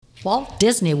Walt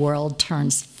Disney World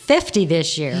turns 50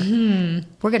 this year.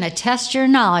 We're going to test your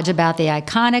knowledge about the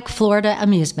iconic Florida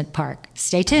amusement park.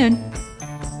 Stay tuned.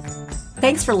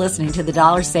 Thanks for listening to the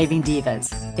Dollar Saving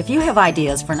Divas. If you have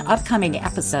ideas for an upcoming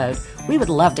episode, we would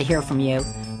love to hear from you.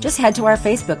 Just head to our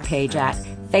Facebook page at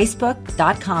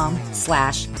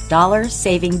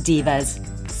facebook.com/dollarsavingdivas,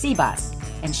 CBUS,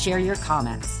 and share your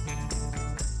comments.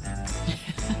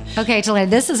 Okay, Talina,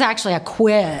 this is actually a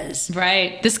quiz.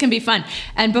 Right. This can be fun.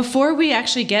 And before we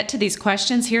actually get to these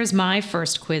questions, here's my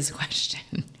first quiz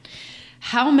question.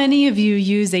 How many of you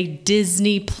use a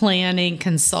Disney planning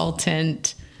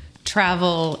consultant,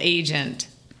 travel agent?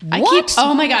 What?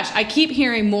 Oh my gosh, I keep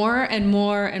hearing more and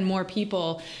more and more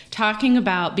people talking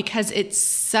about, because it's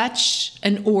such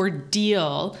an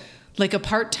ordeal, like a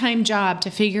part-time job to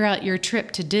figure out your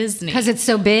trip to Disney. Because it's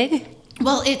so big?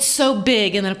 Well, it's so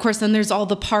big, and then of course, then there's all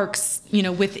the parks,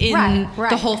 within Right.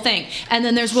 the whole thing. And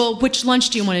then there's, which lunch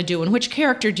do you want to do, and which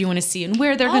character do you want to see, and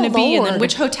where they're going to be, and then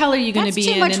which hotel are you going to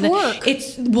be in? That's too much work.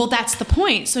 That's the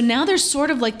point. So now there's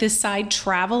sort of like this side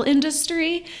travel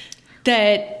industry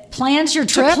that plans your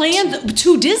trip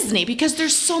to Disney, because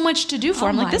there's so much to do for.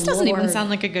 I'm like, this doesn't even Lord. sound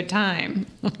like a good time.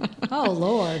 Oh,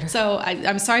 Lord. So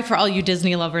I'm sorry for all you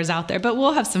Disney lovers out there, but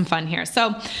we'll have some fun here.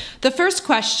 So the first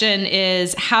question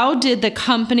is, how did the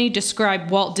company describe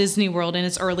Walt Disney World in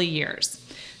its early years?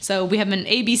 So we have an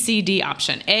A, B, C, D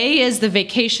option. A is the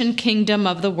vacation kingdom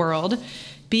of the world.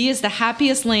 B is the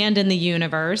happiest land in the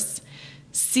universe.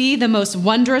 C, the most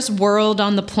wondrous world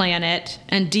on the planet.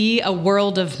 And D, a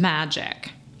world of magic.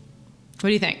 What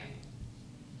do you think?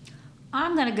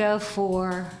 I'm going to go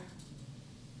for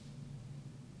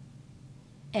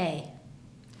A.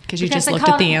 Because you just looked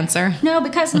at the answer? No,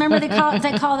 because remember they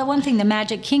call the one thing the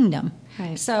Magic Kingdom.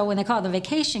 Right. So when they call it the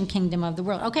vacation kingdom of the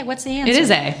world. Okay, what's the answer? It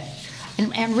is A.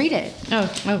 And read it. Oh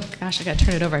gosh, I got to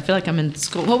turn it over. I feel like I'm in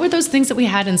school. What were those things that we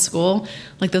had in school?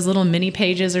 Like those little mini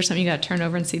pages or something you got to turn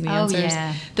over and see the answers? Oh,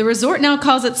 yeah. The resort now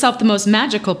calls itself the most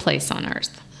magical place on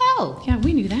earth. Oh. Yeah,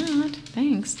 we knew that.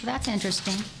 Thanks. That's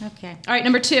interesting. Okay. All right,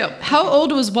 number 2. How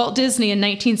old was Walt Disney in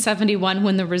 1971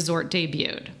 when the resort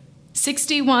debuted?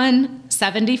 61,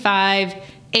 75,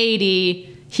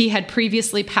 80. He had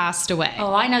previously passed away.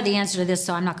 Oh, I know the answer to this,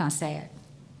 so I'm not going to say it.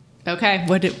 Okay.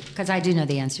 Because I do know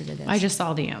the answer to this. I just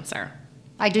saw the answer.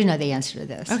 I do know the answer to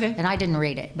this. Okay. And I didn't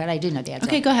read it, but I do know the answer.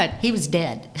 Okay, go ahead. He was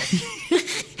dead.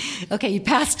 Okay, he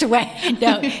passed away.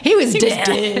 No, he was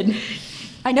dead.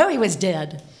 I know he was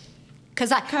dead.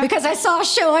 Because I saw a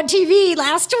show on TV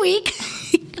last week.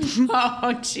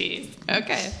 Oh, jeez.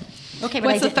 Okay. Okay, but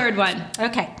what's the third one?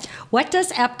 Okay. What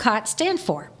does EPCOT stand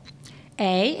for?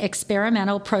 A,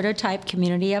 Experimental Prototype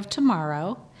Community of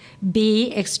Tomorrow.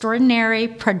 B, Extraordinary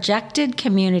Projected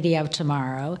Community of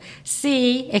Tomorrow.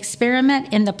 C,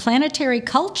 Experiment in the Planetary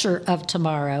Culture of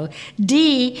Tomorrow.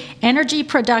 D, Energy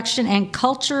Production and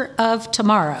Culture of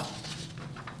Tomorrow.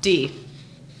 D.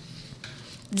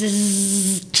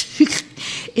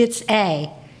 It's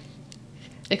A.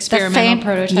 Experimental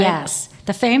prototype? Yes.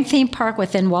 The famed theme park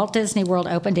within Walt Disney World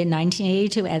opened in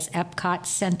 1982 as Epcot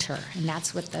Center, and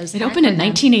that's what those. It opened in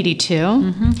 1982.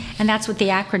 Mm-hmm. And that's what the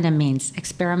acronym means: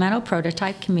 Experimental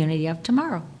Prototype Community of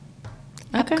Tomorrow.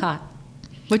 Okay. Epcot.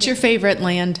 What's your favorite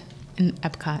land in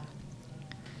Epcot?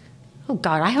 Oh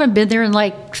God, I haven't been there in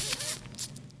like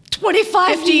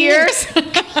 25 50 years.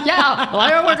 Yeah,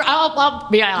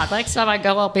 next time I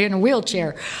go, I'll be in a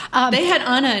wheelchair. They had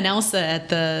Anna and Elsa at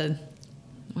the.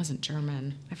 It wasn't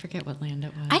German. I forget what land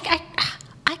it was. I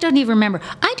don't even remember.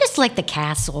 I just like the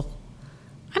castle.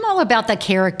 I'm all about the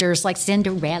characters like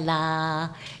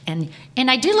Cinderella, and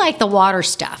I do like the water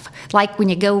stuff. Like when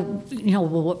you go,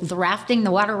 the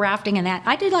water rafting, and that.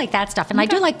 I do like that stuff, and I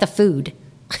do like the food.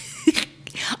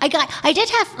 I did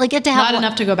get to have not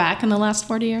enough to go back in the last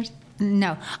 40 years.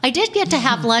 No, I did get to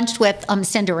have lunch with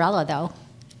Cinderella though.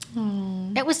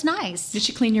 Oh. It was nice. Did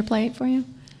she clean your plate for you?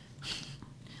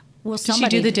 Well, did she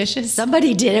do the dishes?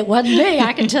 Somebody did. It wasn't me,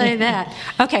 I can tell you that.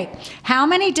 Okay, how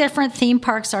many different theme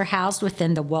parks are housed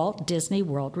within the Walt Disney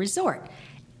World Resort?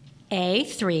 A,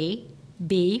 3,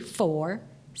 B, 4,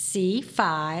 C,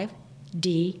 5,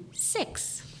 D,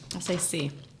 6. I'll say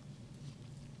C.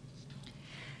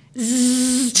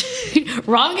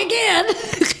 Wrong again.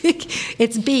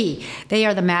 It's B. They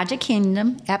are the Magic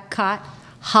Kingdom, Epcot,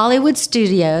 Hollywood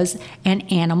Studios,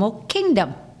 and Animal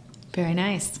Kingdom. Very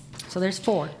nice. So there's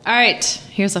 4. All right,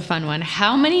 here's a fun one.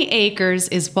 How many acres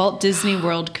is Walt Disney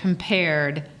World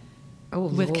compared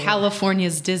with Lord.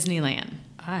 California's Disneyland?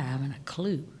 I haven't a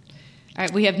clue. All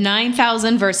right, we have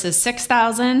 9,000 versus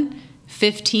 6,000,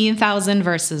 15,000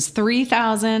 versus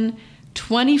 3,000,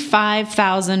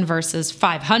 25,000 versus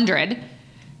 500,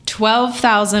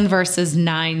 12,000 versus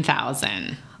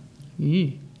 9,000.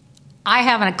 I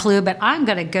haven't a clue, but I'm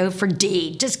going to go for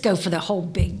D. Just go for the whole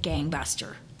big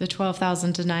gangbuster. The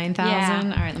 12,000 to 9,000?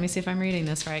 Yeah. All right, let me see if I'm reading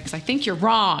this right, because I think you're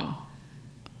wrong.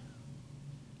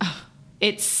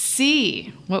 It's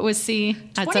C. What was C?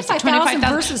 25,000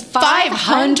 versus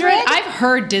 500? I've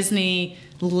heard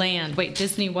Disneyland. Wait,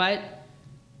 Disney what?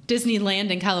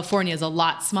 Disneyland in California is a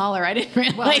lot smaller. I didn't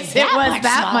realize it was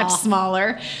that much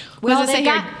smaller. Well, What does it say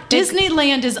here?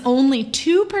 Disneyland is only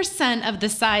 2% of the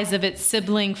size of its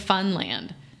sibling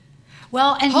Funland.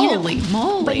 Well, and Holy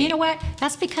moly. But you know what?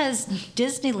 That's because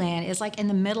Disneyland is like in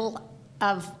the middle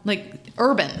of Like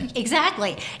urban.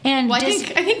 exactly. And Well, I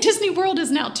think Disney World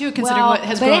is now too, considering what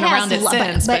has grown around it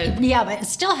since. But it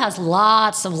still has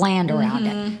lots of land around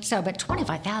it. So, but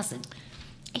 25,000.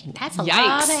 That's a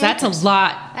lot. Of acres. That's a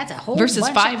lot. That's a whole versus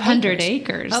bunch 500 of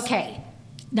acres. Okay.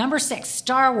 Number 6,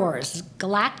 Star Wars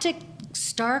Galactic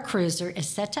Star Cruiser is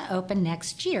set to open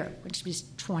next year, which is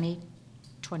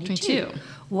 2022.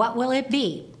 What will it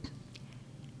be?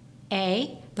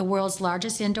 A, the world's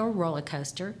largest indoor roller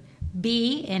coaster.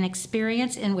 B, an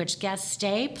experience in which guests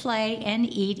stay, play, and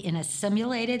eat in a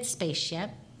simulated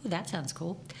spaceship. Ooh, that sounds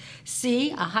cool.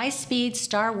 C, a high-speed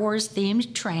Star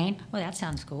Wars-themed train. Oh, that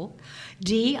sounds cool.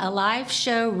 D, a live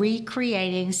show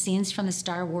recreating scenes from the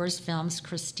Star Wars films.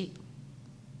 Christina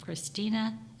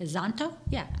Izanto?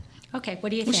 Yeah. Okay, what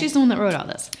do you think? Well, she's the one that wrote all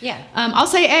this. Yeah. I'll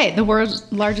say A, the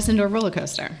world's largest indoor roller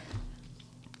coaster.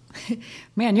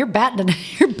 Man, you're batting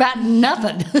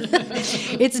nothing.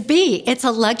 It's B. It's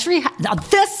a luxury. Now,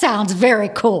 this sounds very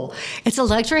cool. It's a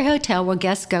luxury hotel where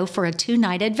guests go for a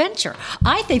 2-night adventure.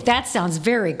 I think that sounds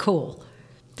very cool.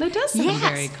 That does sound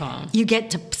very cool. You get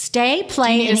to stay,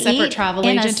 play, Do you need and a separate eat travel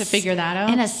in agent to figure that out?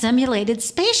 in a simulated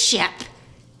spaceship.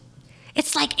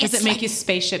 It's like Does it make you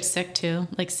spaceship sick too?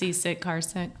 Like seasick, car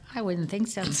sick? I wouldn't think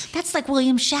so. That's like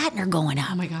William Shatner going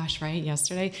up. Oh my gosh, right?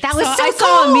 Yesterday. That was so I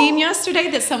saw a cool. meme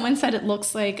yesterday that someone said it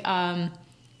looks like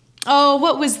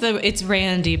what was it's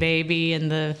Randy baby and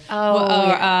the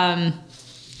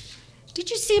Did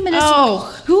you see him in a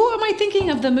who am I thinking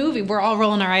of the movie? We're all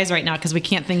rolling our eyes right now because we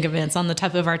can't think of it. It's on the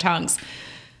tip of our tongues.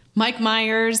 Mike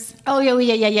Myers. Oh, yeah.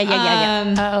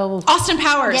 Austin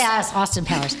Powers. Yes, Austin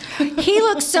Powers. He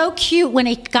looked so cute when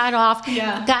he got off,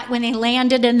 when he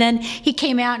landed, and then he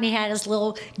came out and he had his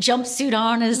little jumpsuit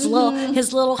on, his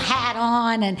little hat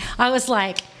on, and I was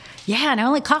like, yeah, and it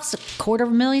only cost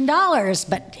 $250,000,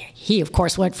 but he, of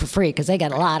course, went for free because they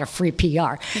got a lot of free PR.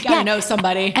 You gotta know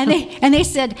somebody. And they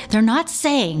said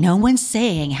no one's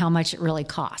saying how much it really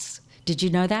costs. Did you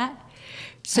know that?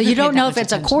 So you don't know if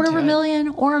it's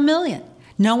 $250,000 or $1 million.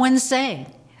 No one's saying.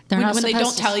 When they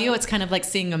don't tell you, it's kind of like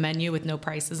seeing a menu with no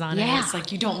prices on it. It's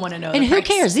like you don't want to know. And who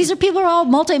cares? These people are all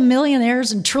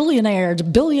multimillionaires and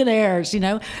trillionaires, billionaires.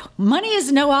 Money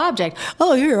is no object.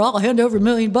 Oh, here, I'll hand over $1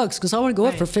 million because I want to go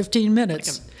up for 15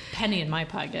 minutes. Like a penny in my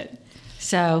pocket.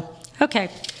 So okay.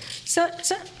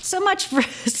 So much for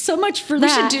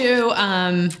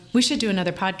that. We should do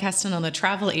another podcast on the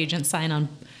travel agent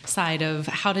side of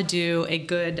how to do a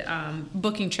good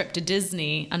booking trip to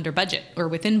Disney under budget or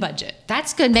within budget.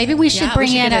 That's good. Maybe we should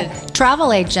bring in a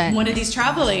travel agent. One of these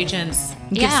travel agents.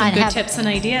 Give some good tips and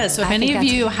ideas. So if any of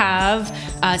you have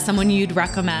someone you'd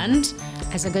recommend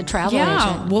as a good travel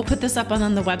agent, we'll put this up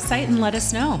on the website and let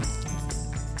us know.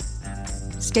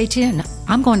 Stay tuned.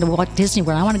 I'm going to Walt Disney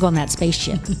World. I want to go on that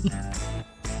spaceship.